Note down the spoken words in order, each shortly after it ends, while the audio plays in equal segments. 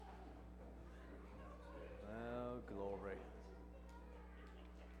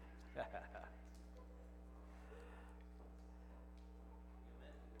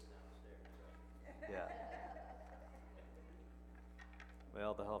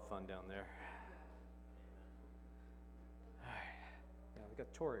have fun down there. All right. Yeah, we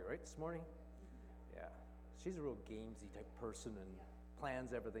got Tori, right, this morning? Yeah. She's a real gamesy type person and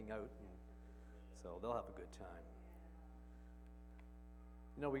plans everything out, and so they'll have a good time.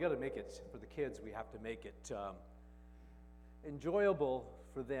 You know, we got to make it, for the kids, we have to make it enjoyable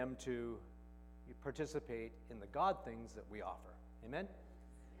for them to participate in the God things that we offer. Amen?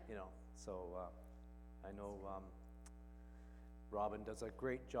 You know, so I know Robin does a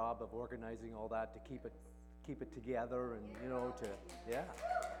great job of organizing all that to keep it together, and you know,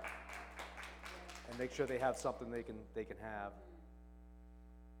 and make sure they have something they can have.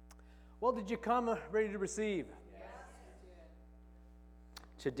 Well, did you come ready to receive? Yes.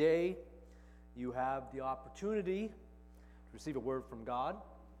 Today, you have the opportunity to receive a word from God.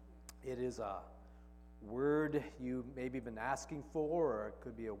 It is a word you maybe been asking for, or it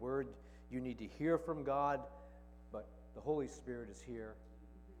could be a word you need to hear from God, but the Holy Spirit is here,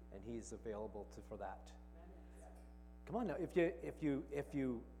 and He's available for that. Come on now, if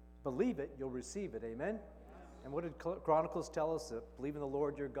you believe it, you'll receive it. Amen. And what did Chronicles tell us? Believe in the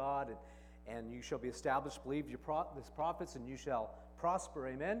Lord your God, and you shall be established. Believe his prophets, and you shall prosper.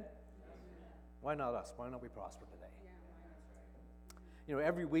 Amen. Why not us? Why not we prosper today? You know,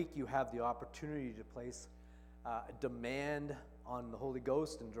 every week you have the opportunity to place a demand on the Holy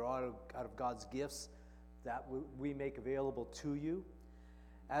Ghost and draw out of God's gifts that we make available to you.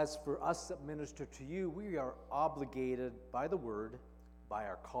 As for us that minister to you, we are obligated by the Word, by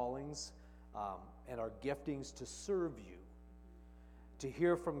our callings, and our giftings to serve you, to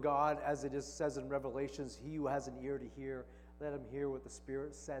hear from God, as it says in Revelations, he who has an ear to hear, let him hear what the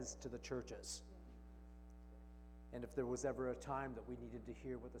Spirit says to the churches. And if there was ever a time that we needed to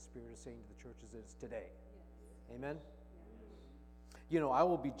hear what the Spirit is saying to the churches, it's today. Yes. Amen? Yes. You know, I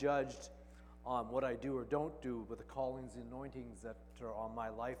will be judged on what I do or don't do with the callings and anointings that are on my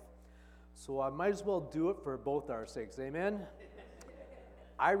life. So I might as well do it for both our sakes. Amen?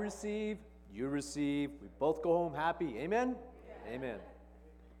 I receive, you receive, we both go home happy. Amen? Yes. Amen.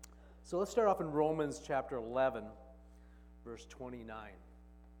 So let's start off in Romans chapter 11, verse 29.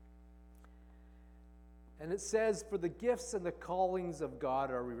 And it says, for the gifts and the callings of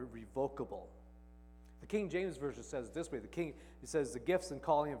God are revocable. The King James Version says it this way. It says the gifts and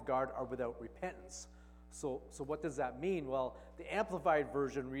calling of God are without repentance. So what does that mean? Well, the Amplified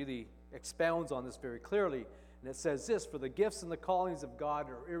Version really expounds on this very clearly. And it says this, for the gifts and the callings of God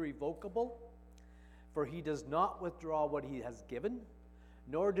are irrevocable, for he does not withdraw what he has given,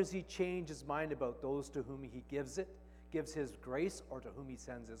 nor does he change his mind about those to whom he gives his grace, or to whom he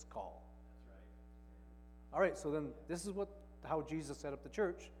sends his call. All right, so then this is how Jesus set up the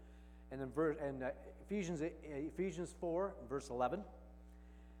church. And in Ephesians 4, verse 11,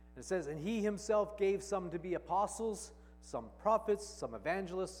 it says, and he himself gave some to be apostles, some prophets, some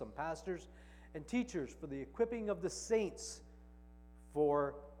evangelists, some pastors, and teachers for the equipping of the saints,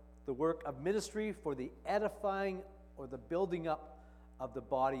 for the work of ministry, for the edifying or the building up of the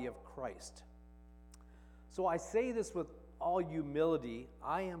body of Christ. So I say this with all humility.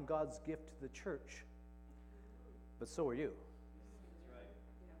 I am God's gift to the church. But so are you. That's right.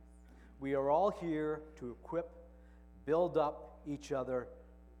 We are all here to equip, build up each other,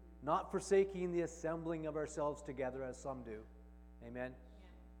 not forsaking the assembling of ourselves together as some do. Amen? Yeah.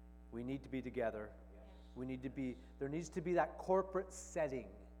 We need to be together. Yeah. There needs to be that corporate setting.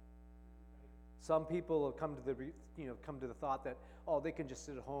 Some people have come to the thought that, they can just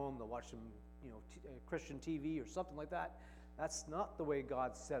sit at home, they'll watch some, Christian TV or something like that. That's not the way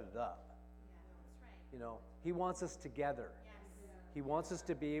God set it up. Yeah, that's right. He wants us together. Yes. He wants us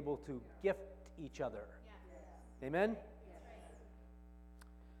to be able to gift each other. Yes. Amen?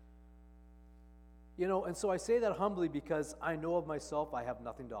 Yes. And so I say that humbly because I know of myself I have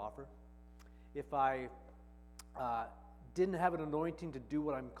nothing to offer. If I didn't have an anointing to do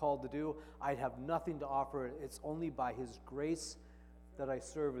what I'm called to do, I'd have nothing to offer. It's only by His grace that I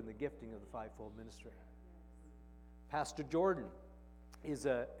serve in the gifting of the fivefold ministry. Pastor Jordan is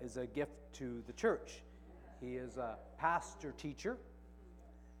a gift to the church. He is a pastor teacher,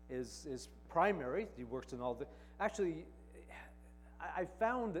 is primary. He works in all the... Actually, I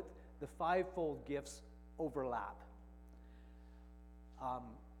found that the fivefold gifts overlap.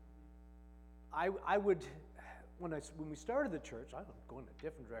 I would, when we started the church, I'm going a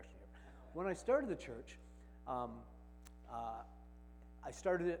different direction here. When I started the church, I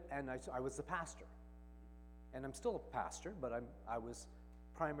started it and I was the pastor. And I'm still a pastor, but I was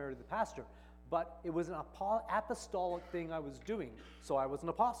primarily the pastor. But it was an apostolic thing I was doing, so I was an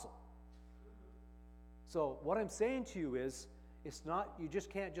apostle. So what I'm saying to you is, it's not, you just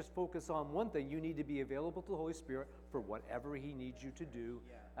can't just focus on one thing. You need to be available to the Holy Spirit for whatever he needs you to do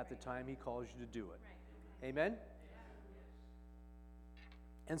at the time he calls you to do it. Amen?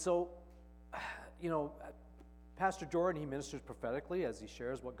 And so, Pastor Jordan, he ministers prophetically as he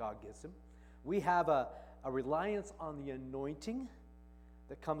shares what God gives him. We have a reliance on the anointing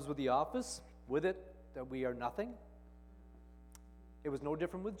that comes with the office. With it, that we are nothing. It was no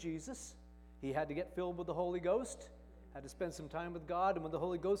different with Jesus. He had to get filled with the Holy Ghost, had to spend some time with God, and with the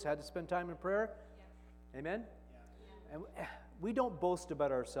Holy Ghost, had to spend time in prayer. Yeah. Amen? Yeah. And we don't boast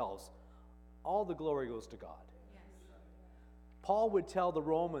about ourselves. All the glory goes to God. Yes. Paul would tell the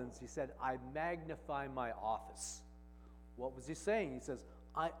Romans, he said, I magnify my office. What was he saying? He says,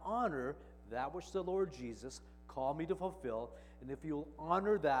 I honor that which the Lord Jesus called me to fulfill, and if you'll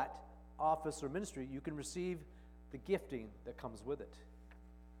honor that office or ministry, you can receive the gifting that comes with it.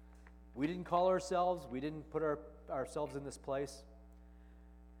 We didn't call ourselves, we didn't put ourselves in this place.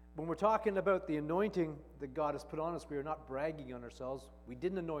 When we're talking about the anointing that God has put on us, we are not bragging on ourselves. We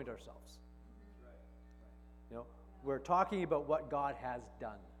didn't anoint ourselves. We're talking about what God has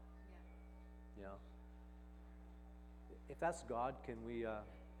done. If that's God, can we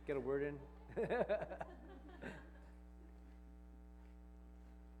get a word in?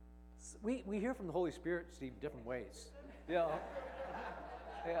 We hear from the Holy Spirit, Steve, different ways. Yeah.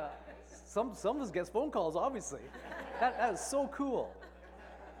 Some of us get phone calls, obviously. That is so cool.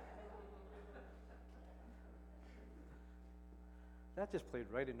 That just played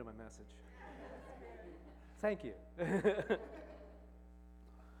right into my message. Thank you.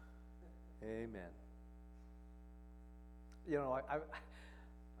 Amen.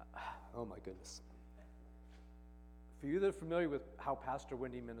 Oh my goodness. For you that are familiar with how Pastor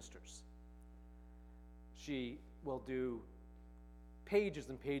Wendy ministers, she will do pages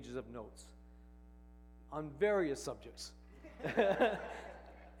and pages of notes on various subjects.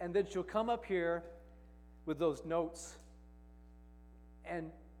 And then she'll come up here with those notes,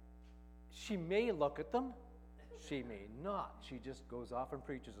 and she may look at them, she may not. She just goes off and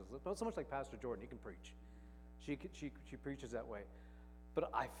preaches. Not so much like Pastor Jordan, he can preach. She preaches that way.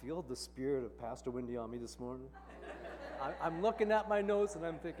 But I feel the spirit of Pastor Wendy on me this morning. I'm looking at my notes and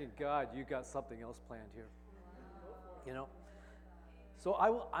I'm thinking, God, you got something else planned here. So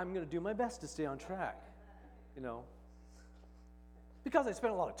I'm going to do my best to stay on track. Because I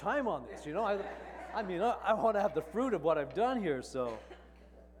spent a lot of time on this. I want to have the fruit of what I've done here. So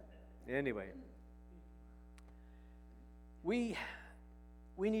anyway, we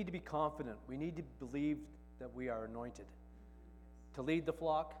need to be confident. We need to believe that we are anointed to lead the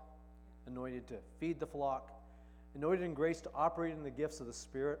flock, anointed to feed the flock, anointed in grace to operate in the gifts of the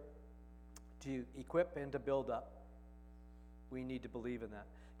Spirit, to equip and to build up. We need to believe in that.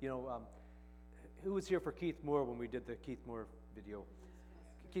 Who was here for Keith Moore when we did the Keith Moore video?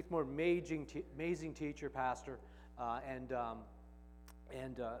 Keith Moore, amazing teacher, pastor,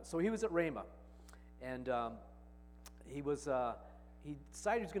 so he was at Rhema, and he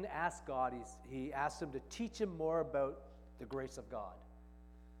decided he was going to ask God. He asked him to teach him more about the grace of God,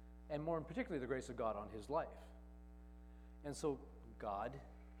 and more in particular the grace of God on his life. And so God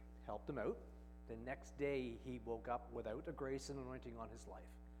helped him out. The next day he woke up without a grace and anointing on his life,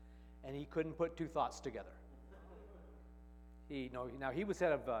 and he couldn't put two thoughts together. Now he was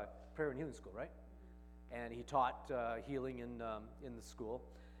head of prayer and healing school, right? And he taught healing in the school,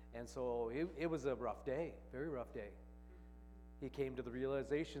 and so it was a rough day, very rough day. He came to the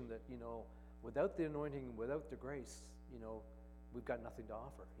realization that without the anointing, without the grace, we've got nothing to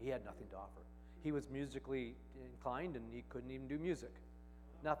offer. He had nothing to offer. He was musically inclined, and he couldn't even do music,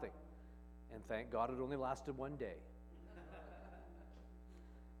 nothing. And thank God it only lasted one day.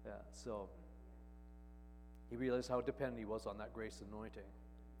 So he realized how dependent he was on that grace anointing.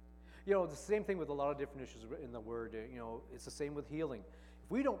 The same thing with a lot of different issues in the Word. It's the same with healing. If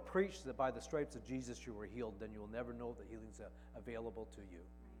we don't preach that by the stripes of Jesus you were healed, then you'll never know that healing's available to you.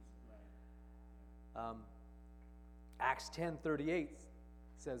 Acts 10:38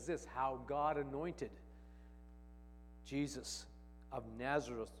 says this, how God anointed Jesus of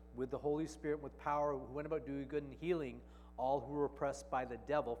Nazareth with the Holy Spirit, with power, who went about doing good and healing all who were oppressed by the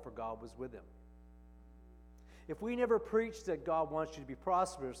devil, for God was with him. If we never preach that God wants you to be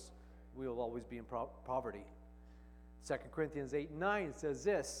prosperous, we will always be in poverty. 2 Corinthians 8:9 says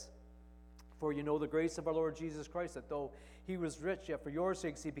this, for you know the grace of our Lord Jesus Christ, that though he was rich, yet for your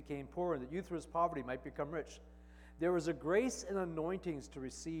sakes he became poor, and that you through his poverty might become rich. There is a grace and anointings to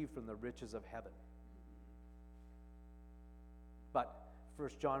receive from the riches of heaven. But 1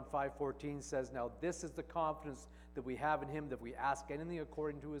 John 5:14 says, now this is the confidence that we have in him, that we ask anything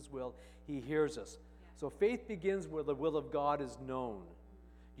according to his will, he hears us. So faith begins where the will of God is known.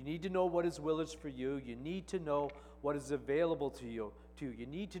 You need to know what His will is for you. You need to know what is available to you. You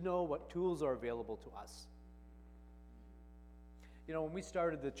need to know what tools are available to us. You know, when we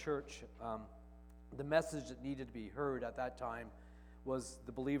started the church, the message that needed to be heard at that time was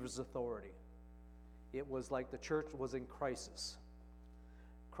the believer's authority. It was like the church was in crisis.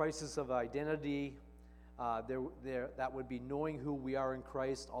 Crisis of identity. That would be knowing who we are in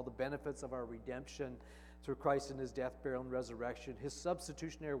Christ, all the benefits of our redemption through Christ and His death, burial, and resurrection, His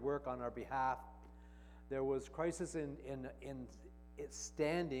substitutionary work on our behalf. There was crisis in its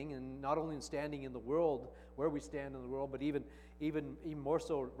standing, and not only in standing in the world, where we stand in the world, but even more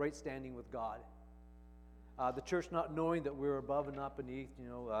so, right standing with God. The church not knowing that we're above and not beneath,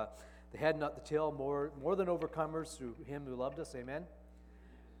 the head, not the tail, more than overcomers through Him who loved us. Amen.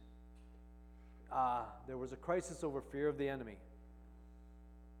 There was a crisis over fear of the enemy.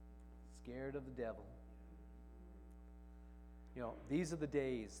 Scared of the devil. These are the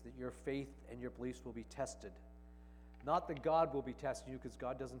days that your faith and your beliefs will be tested. Not that God will be testing you, because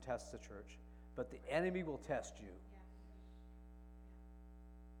God doesn't test the church, but the enemy will test you.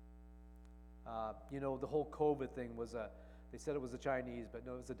 The whole COVID thing was they said it was the Chinese, but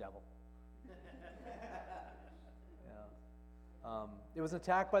no, it was the devil. It was an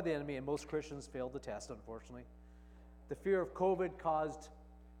attack by the enemy, and most Christians failed the test, unfortunately. The fear of COVID caused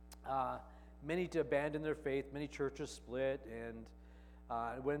many to abandon their faith. Many churches split, and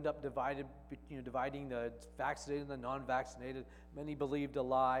it would end up dividing the vaccinated and the non-vaccinated. Many believed a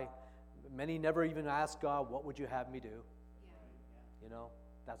lie. Many never even asked God, "What would you have me do?"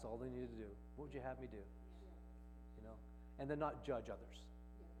 That's all they needed to do. What would you have me do? And then not judge others.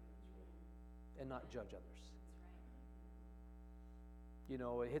 And not judge others.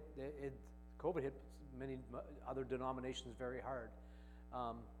 COVID hit many other denominations very hard.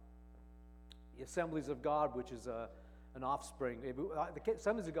 The Assemblies of God, which is an offspring. The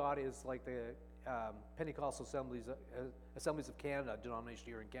Assemblies of God is like the Pentecostal Assemblies of Canada denomination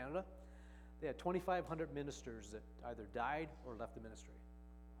here in Canada. They had 2,500 ministers that either died or left the ministry.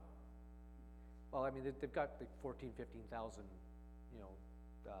 Well, I mean, they've got like 14,000, 15,000,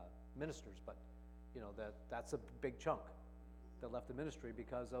 ministers, but that's a big chunk that left the ministry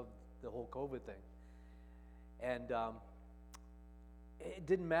because of the whole COVID thing. And it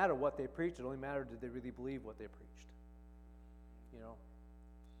didn't matter what they preached; it only mattered did they really believe what they preached.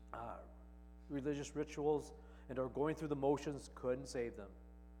 Religious rituals and or going through the motions couldn't save them.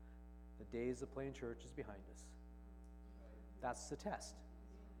 The days of playing church is behind us. That's the test.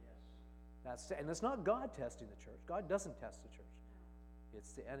 And it's not God testing the church. God doesn't test the church.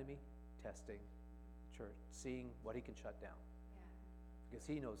 It's the enemy testing the church, seeing what he can shut down. Because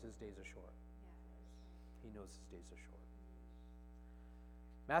he knows his days are short. He knows his days are short.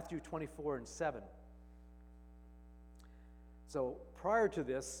 Matthew 24:7. So prior to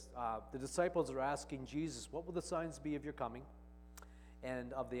this, the disciples are asking Jesus, "What will the signs be of your coming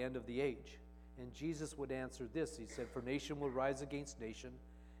and of the end of the age?" And Jesus would answer this. He said, "For nation will rise against nation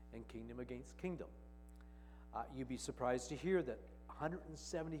and kingdom against kingdom." You'd be surprised to hear that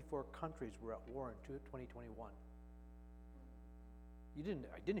 174 countries were at war in 2021. I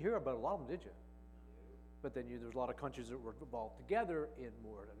didn't hear about a lot of them, did you? But then there's a lot of countries that were involved together in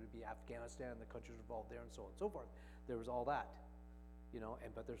war. That would be Afghanistan, the countries involved there, and so on and so forth. There was all that,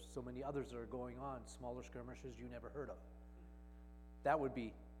 but there's so many others that are going on, smaller skirmishes you never heard of. That would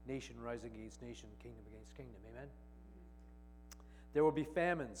be nation rising against nation, kingdom against kingdom. Amen? There will be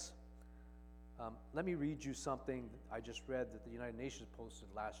famines. Let me read you something I just read that the United Nations posted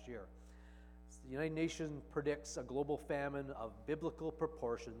last year. The United Nations predicts a global famine of biblical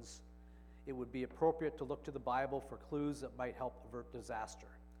proportions. It would be appropriate to look to the Bible for clues that might help avert disaster.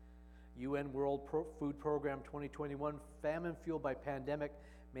 UN World Food Program 2021, famine fueled by pandemic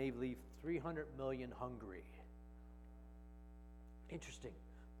may leave 300 million hungry. Interesting.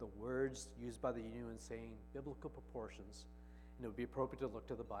 The words used by the UN saying biblical proportions, and it would be appropriate to look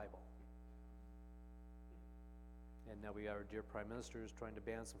to the Bible. And now our dear Prime Minister is trying to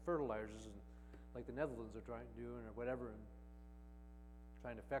ban some fertilizers, and like the Netherlands are trying to do, or whatever, and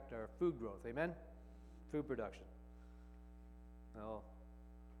trying to affect our food growth. Amen? Food production. Well,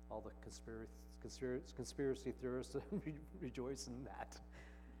 all the conspiracy theorists rejoice in that.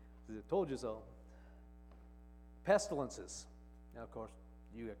 I told you so. Pestilences. Now, of course,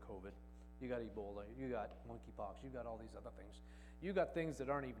 you got COVID, you got Ebola, you got monkeypox, you got all these other things. You got things that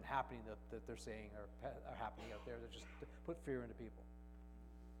aren't even happening that they're saying are happening out there that just put fear into people.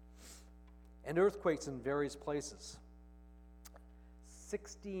 And earthquakes in various places.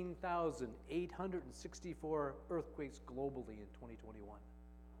 16,864 earthquakes globally in 2021.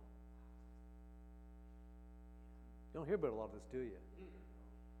 You don't hear about a lot of this, do you?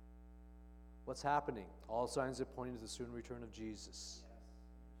 What's happening? All signs are pointing to the soon return of Jesus.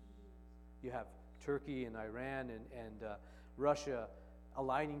 You have Turkey and Iran and Russia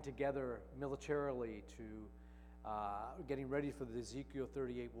aligning together militarily to getting ready for the Ezekiel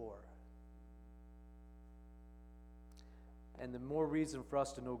 38 war. And the more reason for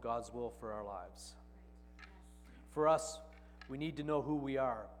us to know God's will for our lives. For us, we need to know who we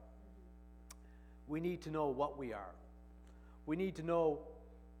are. We need to know what we are. We need to know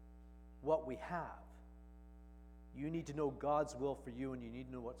what we have. You need to know God's will for you, and you need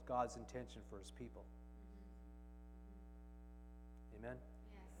to know what's God's intention for his people. Amen?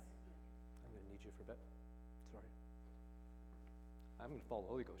 Yes. I'm going to need you for a bit. Sorry. I'm going to follow the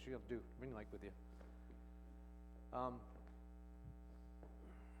Holy Ghost. You have to do ring light with you.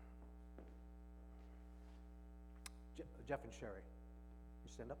 Jeff and Sherry, you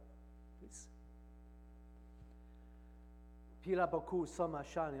stand up, please. Pila baku sama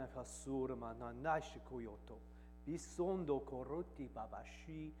shani hasura mananashi koyoto. Bisondo koroti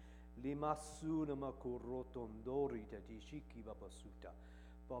babashi limasuna makorotondori tadishiki babasuta.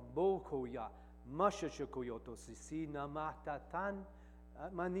 Bamboko ya masha koyoto sisi namatatan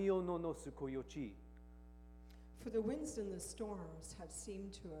manio no no sukoyochi. For the winds and the storms have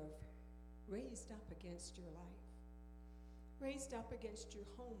seemed to have raised up against your life, raised up against your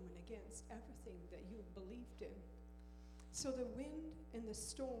home and against everything that you believed in. So the wind and the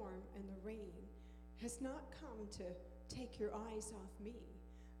storm and the rain has not come to take your eyes off me,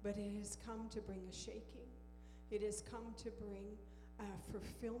 but it has come to bring a shaking. It has come to bring a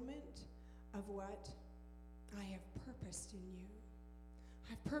fulfillment of what I have purposed in you.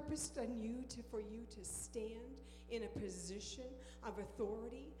 I've purposed on you for you to stand in a position of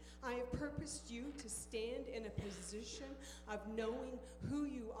authority. I have purposed you to stand in a position of knowing who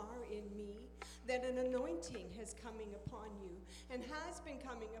you are in me, that an anointing has coming upon you and has been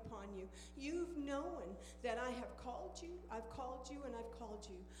coming upon you. You've known that I have called you, I've called you, and I've called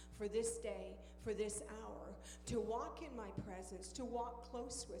you for this day, for this hour, to walk in my presence, to walk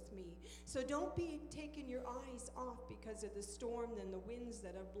close with me. So don't be taking your eyes off because of the storm and the winds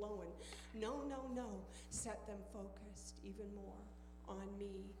that are blowing. No, no, no. Set them focused even more on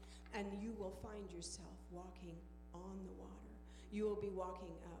me, and you will find yourself walking on the water. You will be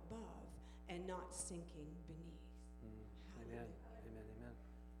walking above and not sinking beneath. Amen. Amen. Amen.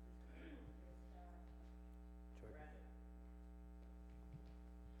 Jordan.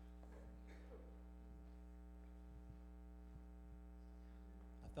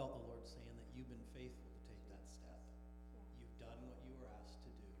 I felt the Lord saying that you've been faithful to take that step. You've done what you were asked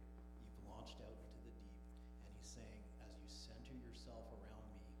to do. You've launched out into the deep. And he's saying, as you center yourself around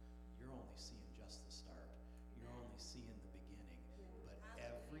me, you're only seeing just the start. You're only seeing the beginning. But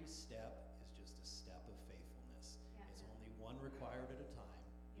every step is just a step of faithfulness. It's only one required at a time.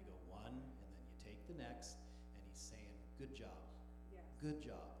 You go one, and then you take the next. And he's saying, good job. Good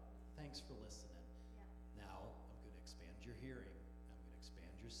job. Thanks for listening. Now I'm going to expand your hearing. I'm going to expand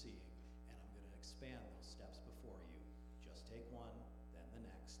your seeing. And I'm going to expand those steps before you. Just take one, then the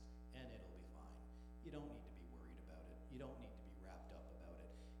next, and it'll be fine. You don't need to be worried about it. You don't need to be wrapped up about it.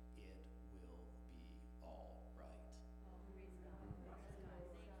 It will be all right.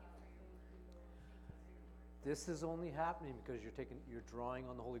 This is only happening because you're drawing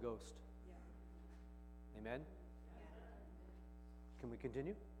on the Holy Ghost. Amen. Can we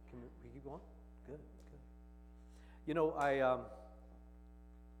continue? Can we keep going? Good, good. You know,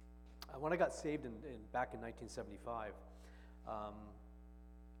 when I got saved back in 1975,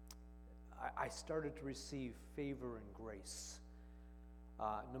 I started to receive favor and grace.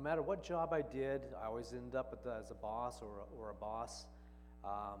 No matter what job I did, I always ended up as a boss or a boss.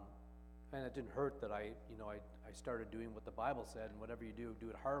 And it didn't hurt that I started doing what the Bible said, and whatever you do, do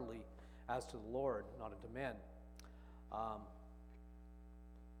it heartily as to the Lord, not unto men.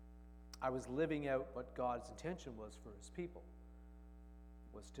 I was living out what God's intention was for his people,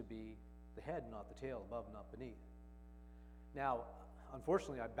 was to be the head, not the tail, above, not beneath. Now,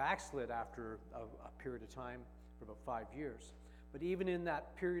 unfortunately, I backslid after a period of time for about 5 years. But even in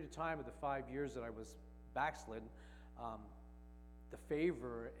that period of time of the 5 years that I was backslid, the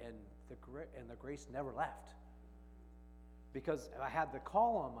favor and the grace never left. Because I had the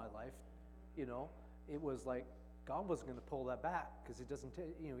call on my life, it was like God wasn't going to pull that back because he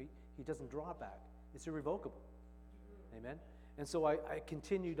doesn't draw it back. It's irrevocable. Amen. And so I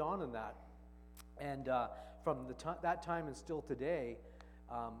continued on in that, and from that time and still today,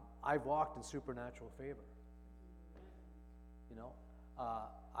 I've walked in supernatural favor.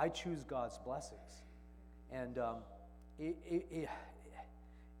 I choose God's blessings, and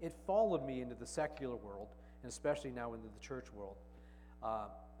it followed me into the secular world, and especially now into the church world.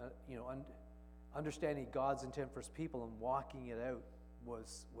 understanding God's intent for his people and walking it out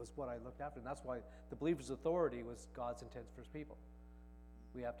was what I looked after. And that's why the believer's authority was God's intent for his people.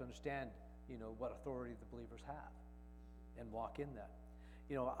 We have to understand, what authority the believers have and walk in that.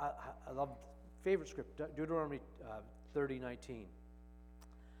 I love favorite script, Deuteronomy 30:19.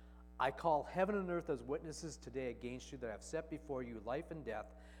 I call heaven and earth as witnesses today against you that I have set before you life and death,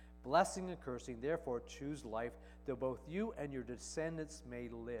 blessing and cursing. Therefore choose life, that both you and your descendants may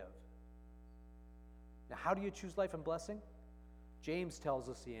live. Now, how do you choose life and blessing? James tells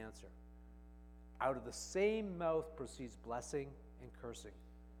us the answer. Out of the same mouth proceeds blessing and cursing.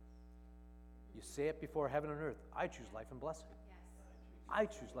 You say it before heaven and earth. I choose life and blessing. Yes. I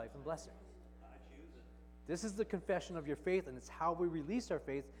choose life and blessing. This is the confession of your faith, and it's how we release our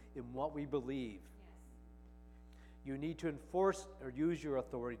faith in what we believe. Yes. You need to enforce or use your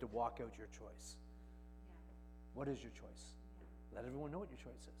authority to walk out your choice. Yeah. What is your choice? Yeah. Let everyone know what your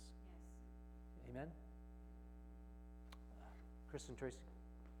choice is. Yes. Amen? Kristen Tracy.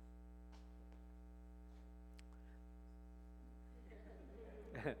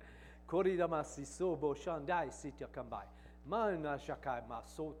 Koridama sisobo shandai sitya kambai. Mana shakai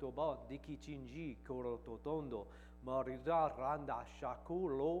masoto ba dikichinji korototondo marida randa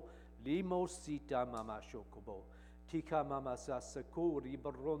shakulo limo sita mama shokobo. Tika mama sasakuri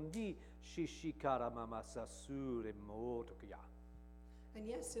barondi shishikara mama sasure motokya. And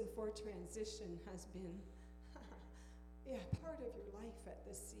yes, and for transition has been part of your life at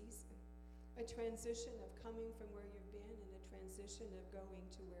this season. A transition of coming from where you've been and a transition of going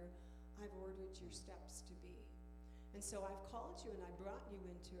to where I've ordered your steps to be. And so I've called you and I brought you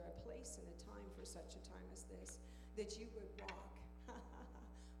into a place and a time for such a time as this, that you would walk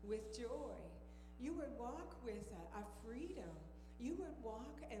with joy. You would walk with a freedom. You would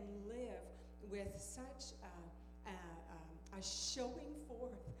walk and live with such a showing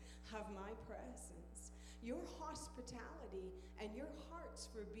forth of my presence. Your hospitality and your hearts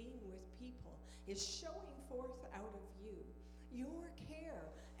for being with people is showing forth out of you. Your care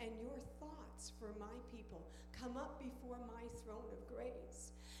and your thoughts for my people come up before my throne of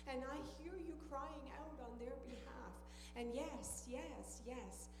grace. And I hear you crying out on their behalf. And yes, yes,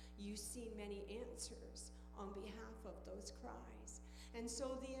 yes, you see many answers on behalf of those cries. And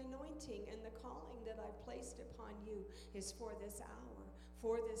so the anointing and the calling that I've placed upon you is for this hour,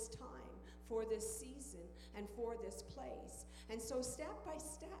 for this time, for this season, and for this place. And so step by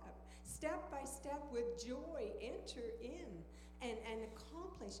step with joy, enter in and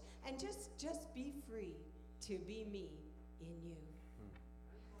accomplish, and just be free to be me in you.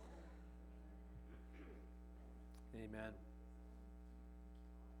 Amen.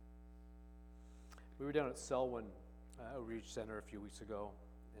 We were down at Selwyn Outreach Center a few weeks ago,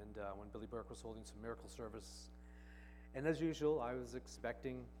 and when Billy Burke was holding some miracle service. And as usual, I was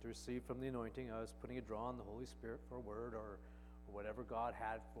expecting to receive from the anointing. I was putting a draw on the Holy Spirit for a word or whatever God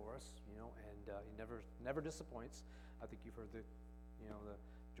had for us, and He never disappoints. I think you've heard the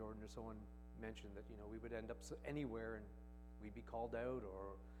Jordan or someone mentioned that, we would end up anywhere and we'd be called out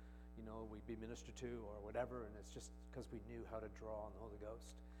or, we'd be ministered to or whatever, and it's just because we knew how to draw on the Holy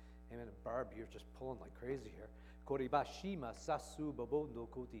Ghost. Amen. And Barb, you're just pulling like crazy here. Koribashima sasu babondo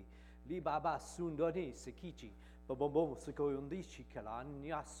koti libaba sundoni sekichi babombo sekoyondishi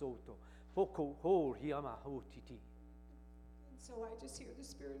kalanya soto poko ho hiama hotiti. And so I just hear the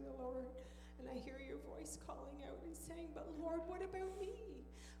Spirit of the Lord, and I hear your voice calling out and saying, but Lord, what about me?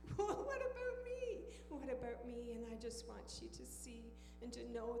 What about me? What about me? And I just want you to see and to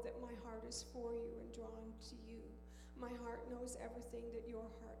know that my heart is for you and drawn to you. My heart knows everything that your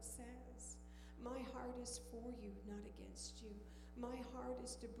heart says. My heart is for you, not against you. My heart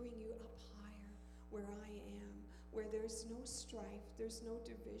is to bring you up higher where I am, where there's no strife, there's no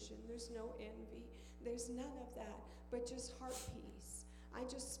division, there's no envy, there's none of that, but just heart peace. I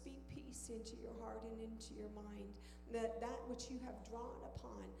just speak peace into your heart and into your mind, that which you have drawn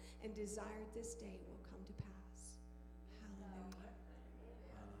upon and desired this day will come to pass.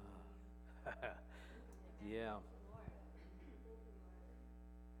 Hallelujah. Yeah.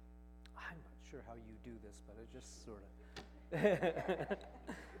 I'm not sure how you do this, but it just sort of.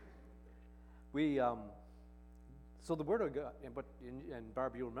 So the word of God, and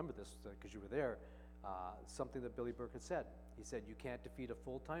Barb, you'll remember this because you were there, something that Billy Burke had said. He said, you can't defeat a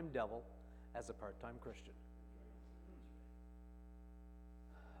full-time devil as a part-time Christian.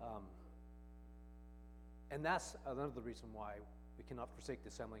 And that's another reason why we cannot forsake the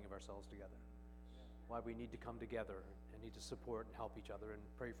assembling of ourselves together. Why we need to come together and need to support and help each other and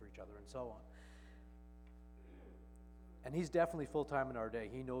pray for each other and so on. And he's definitely full-time in our day.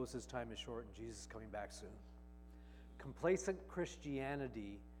 He knows his time is short and Jesus is coming back soon. Complacent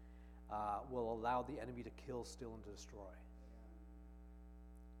Christianity will allow the enemy to kill, steal, and destroy.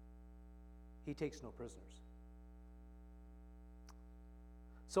 He takes no prisoners.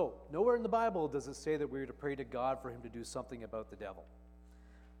 So, nowhere in the Bible does it say that we're to pray to God for him to do something about the devil.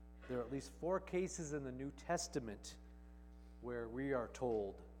 There are at least 4 cases in the New Testament where we are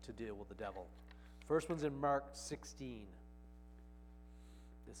told to deal with the devil. First one's in Mark 16.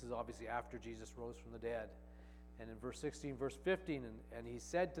 This is obviously after Jesus rose from the dead. And in verse 16, verse 15, and he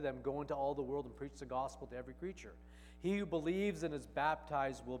said to them, "Go into all the world and preach the gospel to every creature. He who believes and is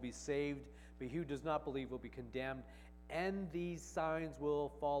baptized will be saved, but he who does not believe will be condemned. And these signs will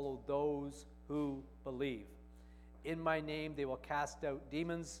follow those who believe. In my name they will cast out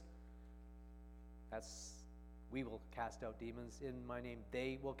demons." We will cast out demons. In my name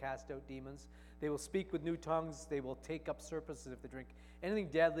they will cast out demons. They will speak with new tongues. They will take up serpents, and if they drink anything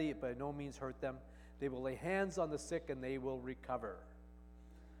deadly, it by no means hurt them. They will lay hands on the sick, and they will recover.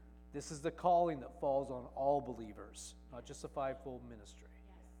 This is the calling that falls on all believers, not just a fivefold ministry.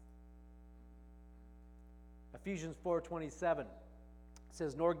 Ephesians 4:27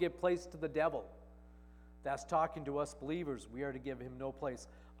 says, "Nor give place to the devil." That's talking to us believers. We are to give him no place.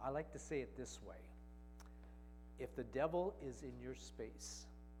 I like to say it this way. If the devil is in your space,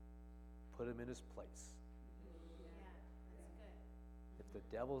 put him in his place. If the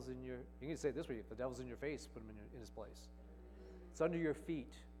devil's in your, you can say it this way, if the devil's in your face, put him in his place. It's under your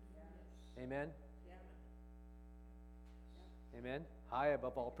feet. Amen? Amen? High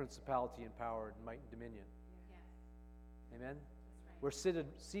above all principality and power and might and dominion. Amen? We're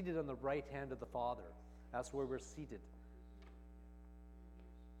seated on the right hand of the Father. That's where we're seated.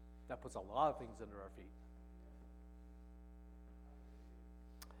 That puts a lot of things under our feet.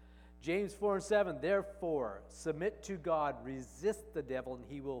 James 4:7, "Therefore, submit to God, resist the devil, and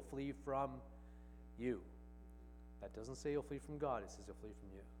he will flee from you." That doesn't say he'll flee from God, it says he'll flee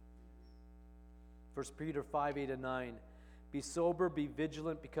from you. 1 Peter 5:8-9, "Be sober, be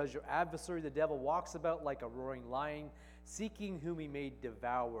vigilant, because your adversary, the devil, walks about like a roaring lion, seeking whom he may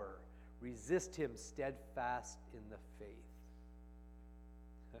devour. Resist him steadfast in the faith."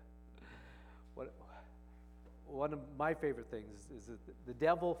 One of my favorite things is that the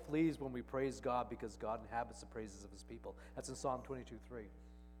devil flees when we praise God, because God inhabits the praises of his people. That's in Psalm 22:3.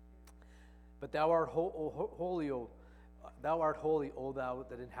 "But thou art holy, O thou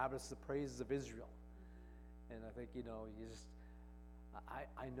that inhabitest the praises of Israel." And I think,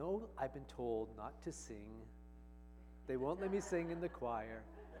 I know I've been told not to sing. They won't let me sing in the choir.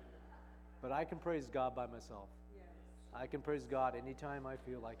 But I can praise God by myself. I can praise God anytime I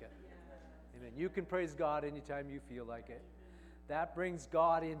feel like it. Amen. You can praise God anytime you feel like it. That brings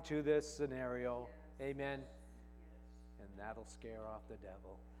God into this scenario. Amen. And that'll scare off the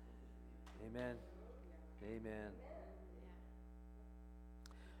devil. Amen. Amen.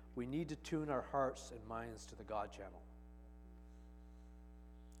 We need to tune our hearts and minds to the God channel.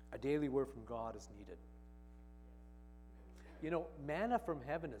 A daily word from God is needed. Manna from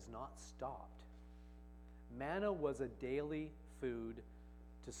heaven is not stopped. Manna was a daily food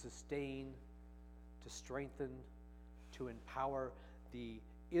to sustain, to strengthen, to empower the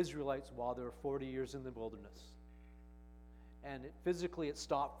Israelites while they were 40 years in the wilderness. And physically it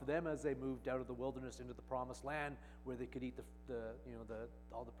stopped for them as they moved out of the wilderness into the promised land, where they could eat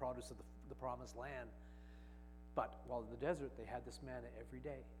all the produce of the promised land. But while in the desert, they had this manna every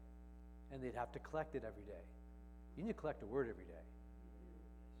day, and they'd have to collect it every day. You need to collect a word every day.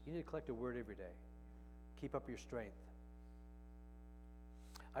 You need to collect a word every day. Keep up your strength.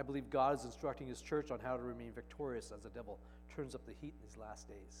 I believe God is instructing his church on how to remain victorious as the devil turns up the heat in these last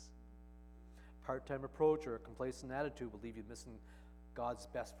days. Part-time approach or a complacent attitude will leave you missing God's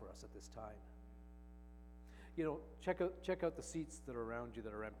best for us at this time. Check out the seats that are around you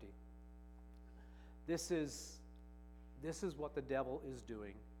that are empty. This is what the devil is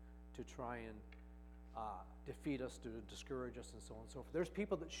doing to try and defeat us, to discourage us, and so on and so forth. There's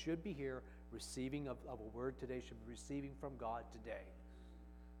people that should be here receiving of a word today, should be receiving from God today.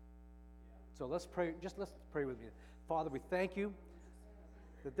 So let's pray. Let's pray with me. Father, we thank you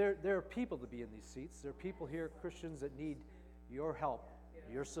that there are people to be in these seats. There are people here, Christians, that need your help,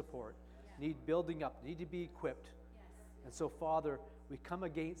 your support, need building up, need to be equipped. And so, Father, we come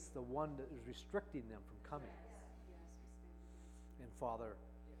against the one that is restricting them from coming. And Father,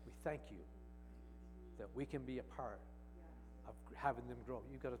 we thank you that we can be a part of having them grow.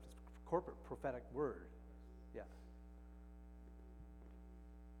 You've got a corporate prophetic word. Yeah.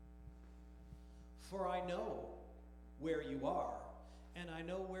 For I know where you are, and I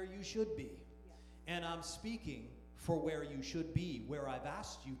know where you should be. And I'm speaking for where you should be, where I've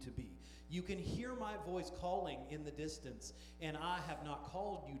asked you to be. You can hear my voice calling in the distance, and I have not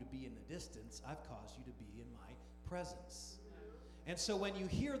called you to be in the distance. I've caused you to be in my presence. And so when you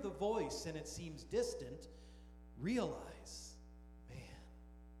hear the voice and it seems distant, realize, man,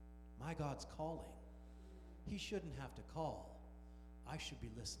 my God's calling. He shouldn't have to call. I should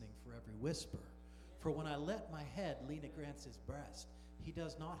be listening for every whisper. For when I let my head lean against his breast, he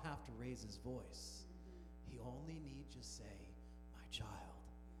does not have to raise his voice. He only need just say, my child,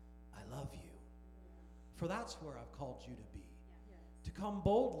 I love you. For that's where I've called you to be. To come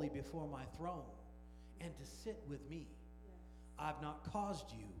boldly before my throne and to sit with me. I've not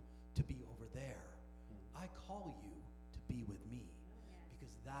caused you to be over there. I call you to be with me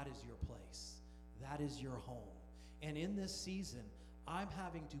because that is your place. That is your home. And in this season, I'm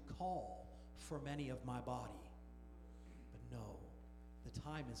having to call for many of my body. But no, the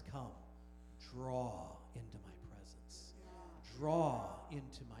time has come. Draw into my presence. Draw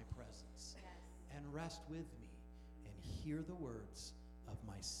into my presence. And rest with me and hear the words of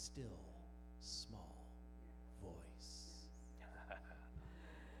my still, small voice.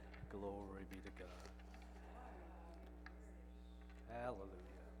 Glory be to God. Hallelujah.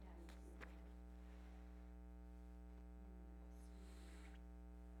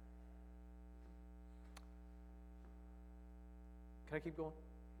 Can I keep going?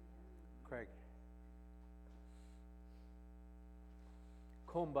 Craig.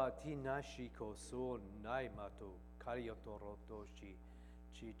 Kombati nashiko so naimato karyotorotoshi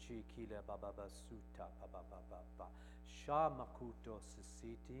chichi kila baba suta baba shamakuto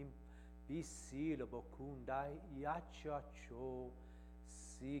sisitim bisila bokundai yachacho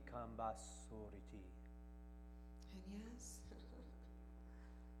sikambasoriti. And yes,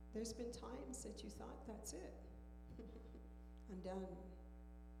 there's been times that you thought, that's it. I'm done.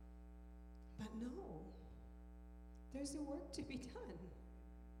 But no, there's a work to be done.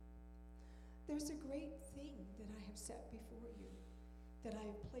 There's a great thing that I have set before you, that I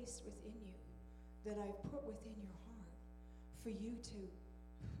have placed within you, that I've put within your heart for you to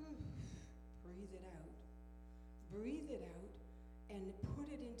breathe it out. Breathe it out and put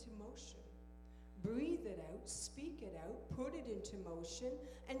it into motion. Breathe it out, speak it out, put it into motion,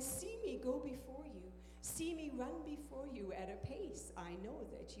 and see me go before you. See me run before you at a pace I know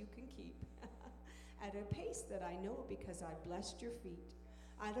that you can keep. At a pace that I know because I've blessed your feet.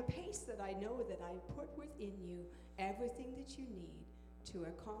 At a pace that I know that I put within you everything that you need to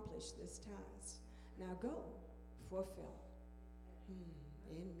accomplish this task. Now go, fulfill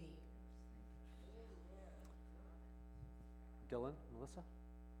in me. Dylan, Melissa?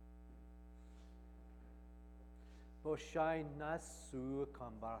 Boshai nasu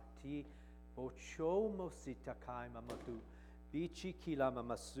kambati bocho mositakai mamatu bichi kilama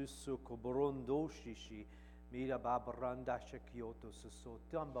masusu koborondo shishi mira babaranda shakyoto suso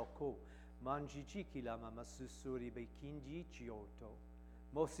tambako manjiji kilama masusuri bekinji chioto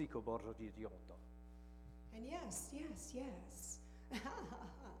mosiko borodiyoto. And yes, yes, yes.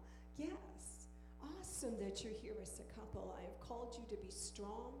 Yes. Awesome that you're here as a couple. I have called you to be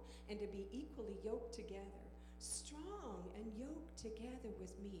strong and to be equally yoked together. Strong and yoked together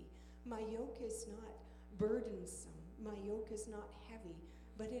with me. My yoke is not burdensome. My yoke is not heavy,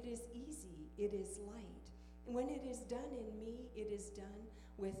 but it is easy. It is light. And when it is done in me, it is done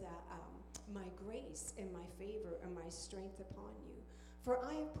with my grace and my favor and my strength upon you. For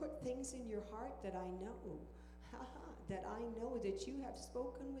I have put things in your heart that I know, that you have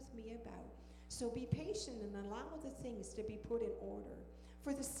spoken with me about. So be patient and allow the things to be put in order.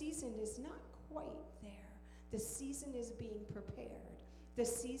 For the season is not quite there. The season is being prepared. The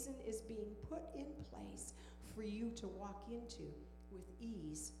season is being put in place for you to walk into with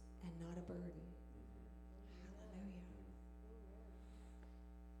ease and not a burden. Hallelujah.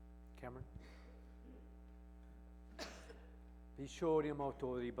 Cameron? Bishori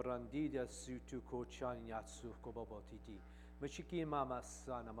motori brandida sutu kochanyatsu kobobotiti. Machiki mama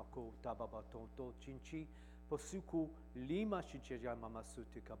sana mako tababatonto chinchi posuku lima chicheja mama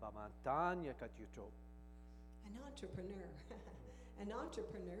sutu kabamantanya katyuto. An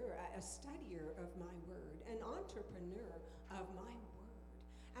entrepreneur, a studier of my word, an entrepreneur of my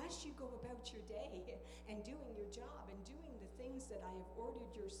word. As you go about your day and doing your job and doing the things that I have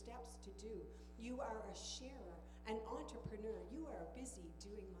ordered your steps to do, you are a sharer, an entrepreneur. You are busy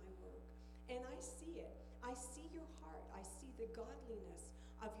doing my work. And I see it. I see your heart. I see the godliness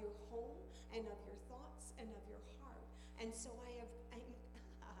of your home and of your thoughts and of your heart. And so I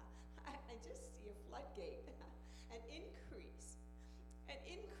just see a floodgate, an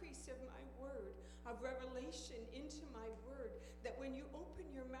increase of my word, of revelation into my word, that when you open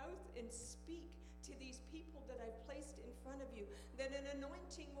your mouth and speak to to these people that I've placed in front of you, that an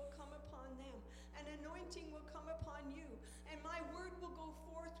anointing will come upon them, an anointing will come upon you, and my word will go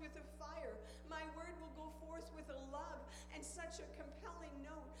forth with a fire. My word will go forth with a love and such a compelling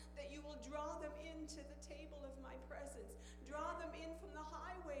note that you will draw them into the table of my presence. Draw them in from the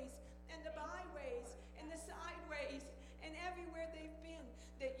highways and the byways and the sideways and everywhere they've been,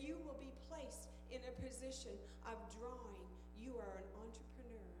 that you will be placed in a position of drawing. You are an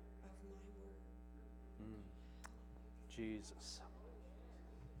entrepreneur of my word. Jesus.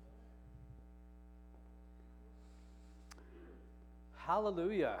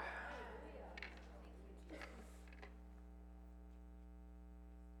 Hallelujah.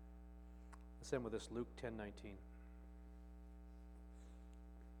 Let's end with this, Luke 10:19.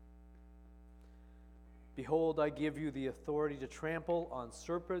 Behold, I give you the authority to trample on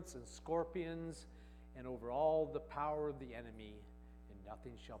serpents and scorpions and over all the power of the enemy, and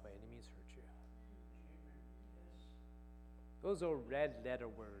nothing shall by any means hurt you. Those are red letter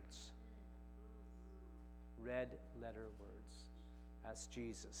words. Red letter words. That's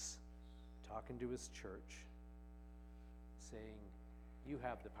Jesus talking to his church, saying, you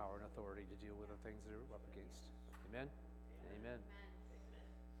have the power and authority to deal with the things that are up against. Amen? Amen.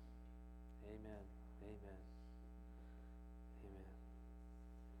 Amen. Amen. Amen.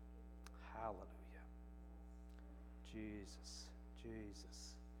 Hallelujah. Jesus.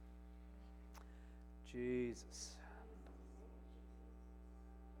 Jesus. Jesus.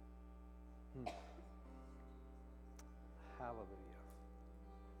 Hallelujah.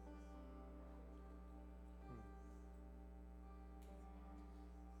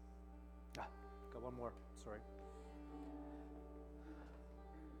 Got one more. Sorry.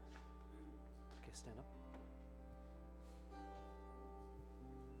 Okay, stand up.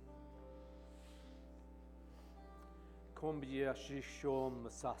 Kombia shishom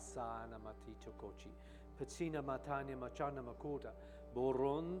sasana matito kochi. Patina matania machana makota.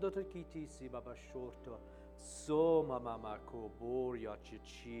 Borondo takiti si baba shorto. Soma mama ko boria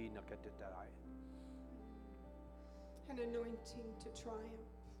chichi nakatetai. An anointing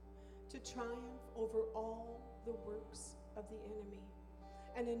to triumph over all the works of the enemy.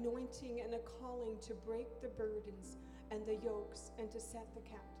 An anointing and a calling to break the burdens and the yokes and to set the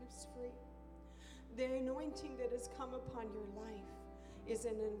captives free. The anointing that has come upon your life is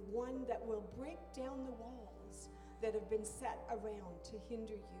one that will break down the walls that have been set around to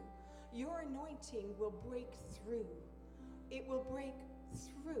hinder you. Your anointing will break through. It will break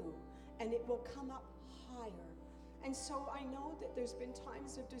through and it will come up higher. And so I know that there's been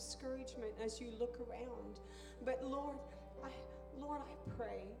times of discouragement as you look around. But Lord, I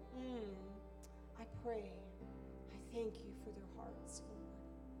pray. I pray. I thank you for their hearts,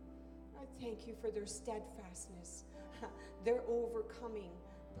 Lord. I thank you for their steadfastness, their overcoming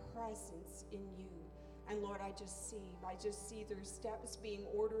presence in you. And Lord, I just see their steps being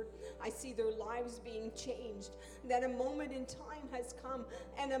ordered. I see their lives being changed. That a moment in time has come,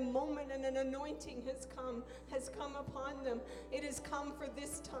 and a moment and an anointing has come upon them. It has come for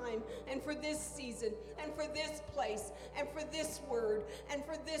this time, and for this season, and for this place, and for this word, and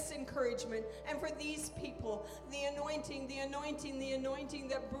for this encouragement, and for these people. The anointing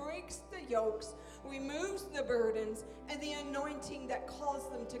that breaks the yokes, removes the burdens, and the anointing that calls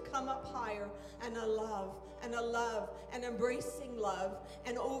them to come up higher, and a love, and embracing love,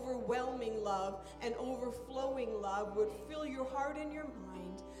 and overwhelming love, and overflowing love would fill your heart and your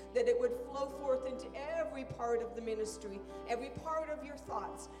mind, that it would flow forth into every part of the ministry, every part of your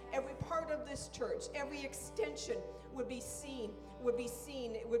thoughts, every part of this church, every extension would be seen,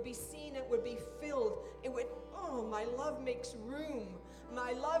 it would be filled. It would, my love makes room.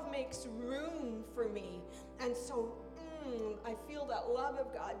 My love makes room for me. And so I feel that love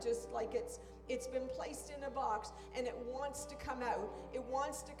of God just like it's been placed in a box, and it wants to come out. It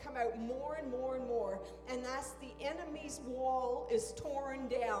wants to come out more and more and more. And as the enemy's wall is torn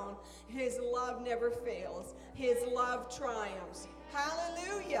down, his love never fails. His love triumphs.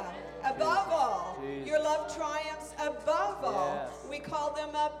 Hallelujah. Above all. Jesus. Your love triumphs above all. Yes. We call them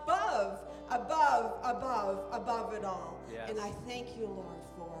above it all. Yes. And I thank you, Lord,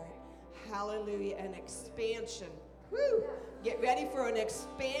 for it. Hallelujah. An expansion. Woo! Get ready for an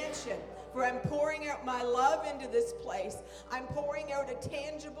expansion. For I'm pouring out my love into this place. I'm pouring out a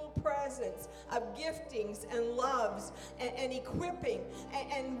tangible presence of giftings and loves and equipping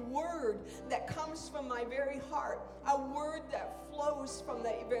and word that comes from my very heart. A word that flows from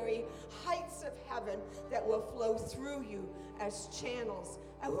the very heights of heaven that will flow through you as channels,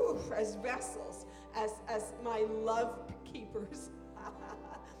 as vessels, as my love keepers.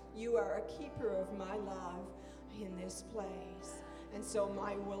 You are a keeper of my love in this place. And so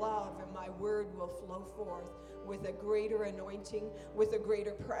my love and my word will flow forth with a greater anointing, with a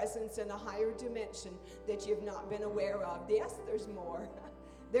greater presence and a higher dimension that you've not been aware of. Yes, there's more.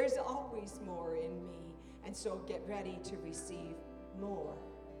 There's always more in me. And so get ready to receive more.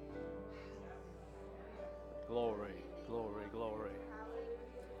 Glory, glory, glory.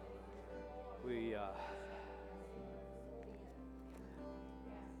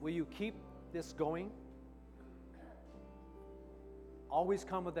 Will you keep this going? Always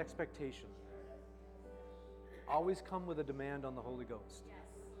come with expectation. Always come with a demand on the Holy Ghost.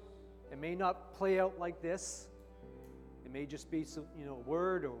 It may not play out like this. It may just be some,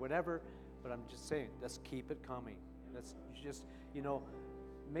 word or whatever, but I'm just saying, let's keep it coming. Let's just,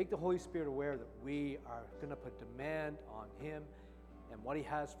 make the Holy Spirit aware that we are going to put demand on Him and what He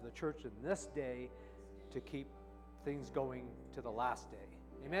has for the church in this day to keep things going to the last day.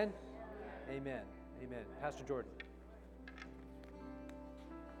 Amen? Amen. Amen. Pastor Jordan.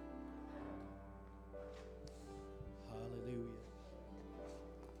 Hallelujah.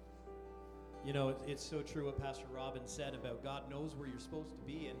 It's so true what Pastor Robin said about God knows where you're supposed to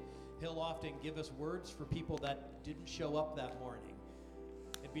be, and He'll often give us words for people that didn't show up that morning.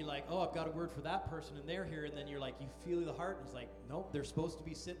 It'd be like, oh, I've got a word for that person, and they're here, and then you're like, you feel the heart, and it's like, nope, they're supposed to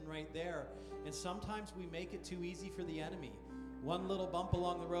be sitting right there. And sometimes we make it too easy for the enemy. One little bump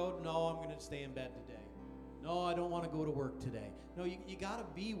along the road, no, I'm going to stay in bed today. No, I don't want to go to work today. No, you got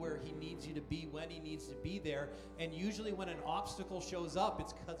to be where He needs you to be when He needs to be there. And usually when an obstacle shows up,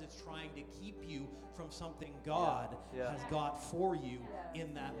 it's because it's trying to keep you from something God has got for you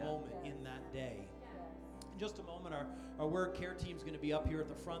in that moment, in that day. In just a moment, our Word Care team is going to be up here at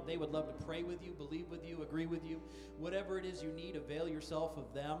the front. They would love to pray with you, believe with you, agree with you. Whatever it is you need, avail yourself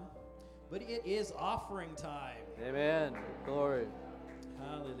of them. But it is offering time. Amen. Glory.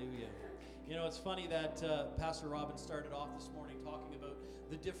 Hallelujah. It's funny that Pastor Robin started off this morning talking about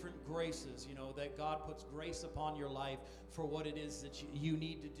the different graces, that God puts grace upon your life for what it is that you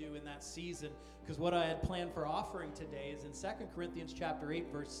need to do in that season. Because what I had planned for offering today is in 2 Corinthians chapter 8,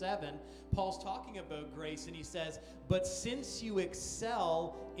 verse 7, Paul's talking about grace, and he says, but since you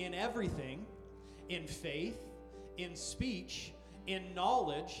excel in everything, in faith, in speech, in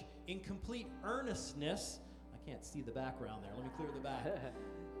knowledge, in complete earnestness, I can't see the background there. Let me clear the back.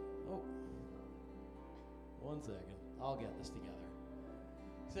 Oh. 1 second. I'll get this together.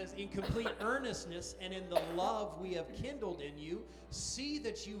 It says, in complete earnestness and in the love we have kindled in you, see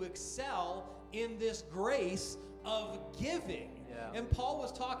that you excel in this grace of giving. Yeah. And Paul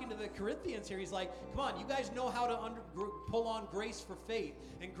was talking to the Corinthians here. He's like, come on, you guys know how to pull on grace for faith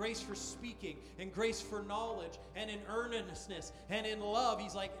and grace for speaking and grace for knowledge and in earnestness and in love.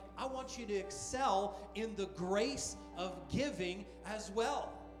 He's like, I want you to excel in the grace of giving as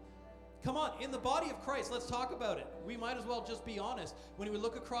well. Come on, in the body of Christ, let's talk about it. We might as well just be honest. When we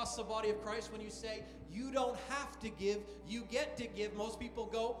look across the body of Christ, when you say, you don't have to give, you get to give, most people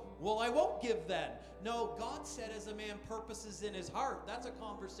go, well, I won't give then. No, God said as a man purposes in his heart. That's a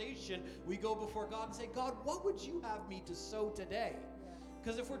conversation. We go before God and say, God, what would you have me to sow today?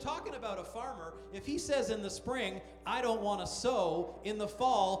 Because if we're talking about a farmer, if he says in the spring, I don't want to sow, in the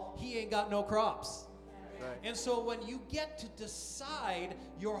fall, he ain't got no crops. Right. And so when you get to decide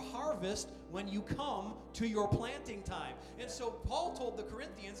your harvest when you come to your planting time. And so Paul told the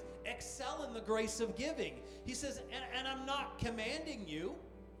Corinthians, excel in the grace of giving. He says, and I'm not commanding you,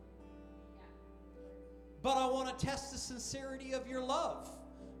 but I want to test the sincerity of your love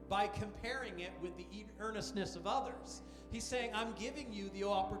by comparing it with the earnestness of others. He's saying, I'm giving you the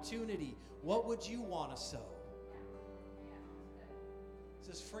opportunity. What would you want to sow? It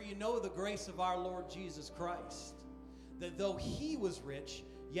says, for you know the grace of our Lord Jesus Christ, that though he was rich,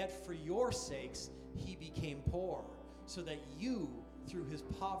 yet for your sakes he became poor, so that you, through his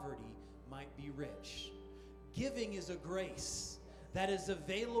poverty, might be rich. Giving is a grace that is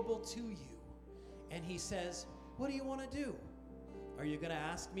available to you. And he says, what do you want to do? Are you going to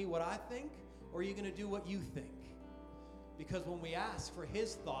ask me what I think, or are you going to do what you think? Because when we ask for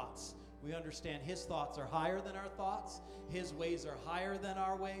his thoughts, we understand his thoughts are higher than our thoughts. His ways are higher than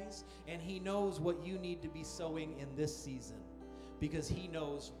our ways. And he knows what you need to be sowing in this season, because he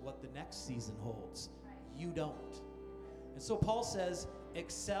knows what the next season holds. You don't. And so Paul says,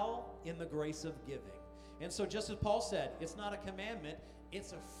 excel in the grace of giving. And so just as Paul said, it's not a commandment,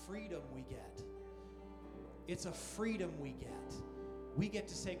 it's a freedom we get. It's a freedom we get. We get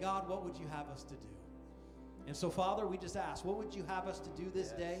to say, God, what would you have us to do? And so, Father, we just ask, what would you have us to do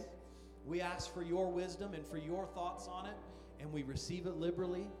this day? We ask for your wisdom and for your thoughts on it, and we receive it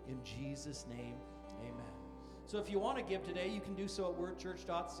liberally in Jesus' name. Amen. So if you want to give today, you can do so at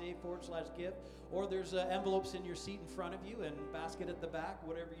wordchurch.ca/give, or there's envelopes in your seat in front of you and basket at the back,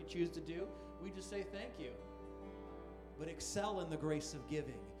 whatever you choose to do. We just say thank you. But excel in the grace of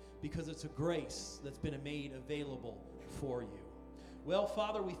giving, because it's a grace that's been made available for you. Well,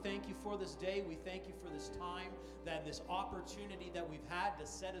 Father, we thank you for this day. We thank you for this time, that this opportunity that we've had to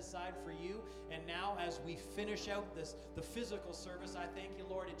set aside for you. And now as we finish out the physical service, I thank you,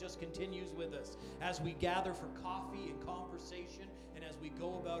 Lord, it just continues with us. As we gather for coffee and conversation, and as we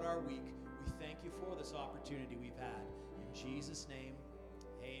go about our week, we thank you for this opportunity we've had. In Jesus' name,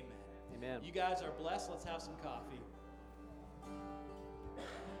 amen. Amen. You guys are blessed. Let's have some coffee.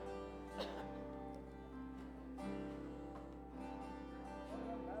 We're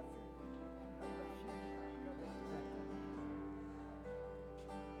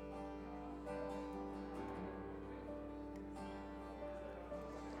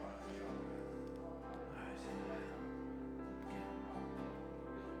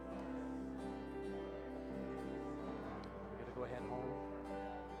gonna go ahead home.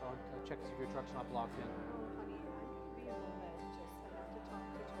 Check to see if your truck's not blocked in.